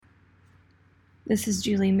This is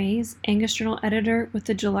Julie Mays, Angus Journal Editor with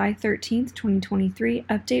the July 13th, 2023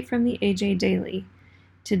 update from the AJ Daily.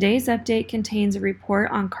 Today's update contains a report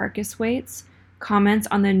on carcass weights, comments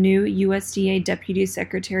on the new USDA Deputy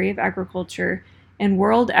Secretary of Agriculture, and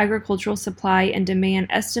world agricultural supply and demand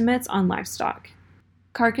estimates on livestock.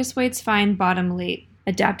 Carcass weights find bottom late,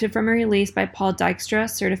 adapted from a release by Paul Dykstra,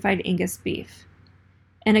 Certified Angus Beef.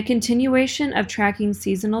 In a continuation of tracking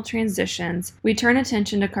seasonal transitions, we turn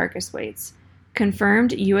attention to carcass weights.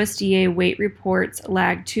 Confirmed USDA weight reports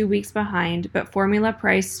lag 2 weeks behind, but formula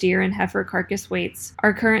price steer and heifer carcass weights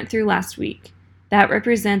are current through last week. That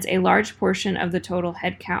represents a large portion of the total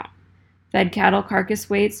head count. Fed cattle carcass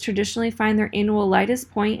weights traditionally find their annual lightest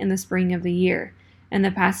point in the spring of the year. In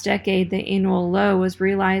the past decade, the annual low was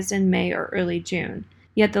realized in May or early June.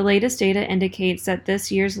 Yet the latest data indicates that this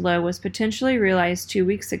year's low was potentially realized 2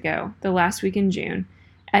 weeks ago, the last week in June,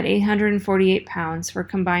 at 848 pounds for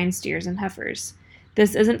combined steers and heifers.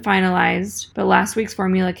 This isn't finalized, but last week's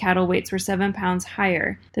formula cattle weights were 7 pounds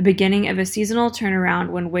higher, the beginning of a seasonal turnaround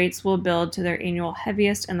when weights will build to their annual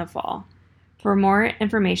heaviest in the fall. For more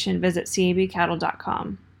information, visit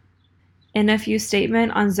cabcattle.com. NFU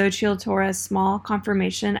statement on Xochitl Torres Small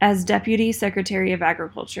confirmation as Deputy Secretary of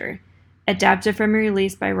Agriculture. Adapted from a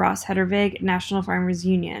release by Ross Hedervig, National Farmers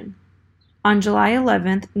Union. On July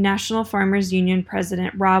 11th, National Farmers Union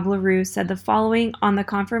President Rob LaRue said the following on the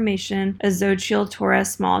confirmation of Xochitl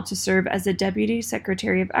Torres Small to serve as the Deputy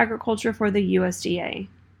Secretary of Agriculture for the USDA.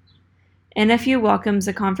 NFU welcomes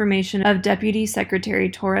the confirmation of Deputy Secretary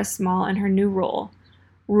Torres Small in her new role.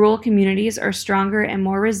 Rural communities are stronger and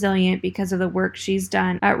more resilient because of the work she's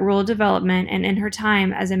done at rural development and in her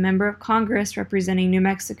time as a member of Congress representing New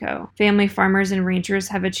Mexico. Family farmers and ranchers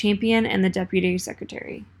have a champion in the Deputy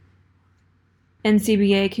Secretary.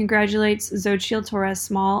 NCBA congratulates Xochitl Torres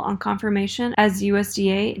Small on confirmation as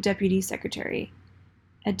USDA Deputy Secretary.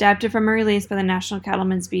 Adapted from a release by the National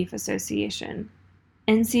Cattlemen's Beef Association.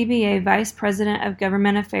 NCBA Vice President of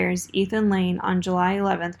Government Affairs Ethan Lane on July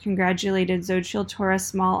 11th congratulated Xochitl Torres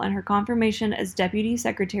Small on her confirmation as Deputy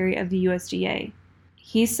Secretary of the USDA.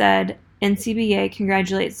 He said, NCBA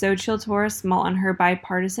congratulates Xochitl Torres Small on her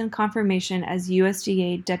bipartisan confirmation as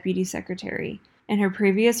USDA Deputy Secretary. In her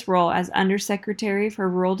previous role as Undersecretary for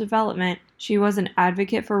Rural Development, she was an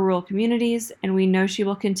advocate for rural communities, and we know she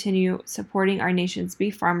will continue supporting our nation's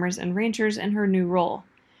beef farmers and ranchers in her new role.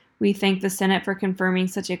 We thank the Senate for confirming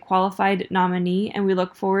such a qualified nominee, and we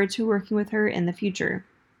look forward to working with her in the future.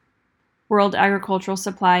 World Agricultural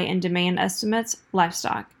Supply and Demand Estimates,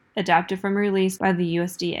 Livestock, adapted from a release by the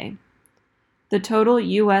USDA. The total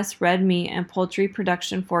U.S. red meat and poultry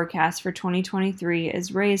production forecast for 2023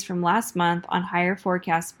 is raised from last month on higher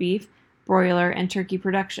forecast beef, broiler, and turkey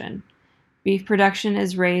production. Beef production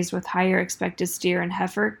is raised with higher expected steer and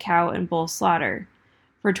heifer, cow, and bull slaughter.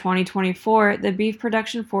 For 2024, the beef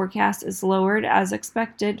production forecast is lowered as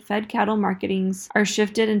expected. Fed cattle marketings are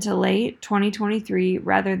shifted into late 2023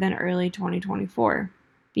 rather than early 2024.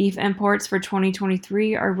 Beef imports for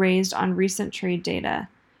 2023 are raised on recent trade data.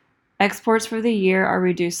 Exports for the year are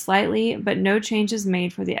reduced slightly, but no changes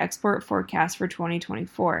made for the export forecast for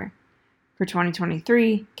 2024. For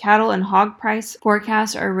 2023, cattle and hog price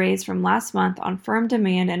forecasts are raised from last month on firm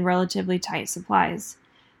demand and relatively tight supplies.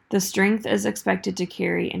 The strength is expected to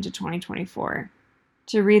carry into 2024.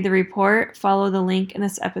 To read the report, follow the link in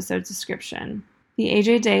this episode's description. The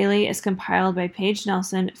AJ Daily is compiled by Paige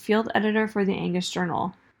Nelson, field editor for the Angus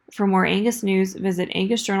Journal. For more Angus news, visit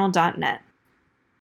angusjournal.net.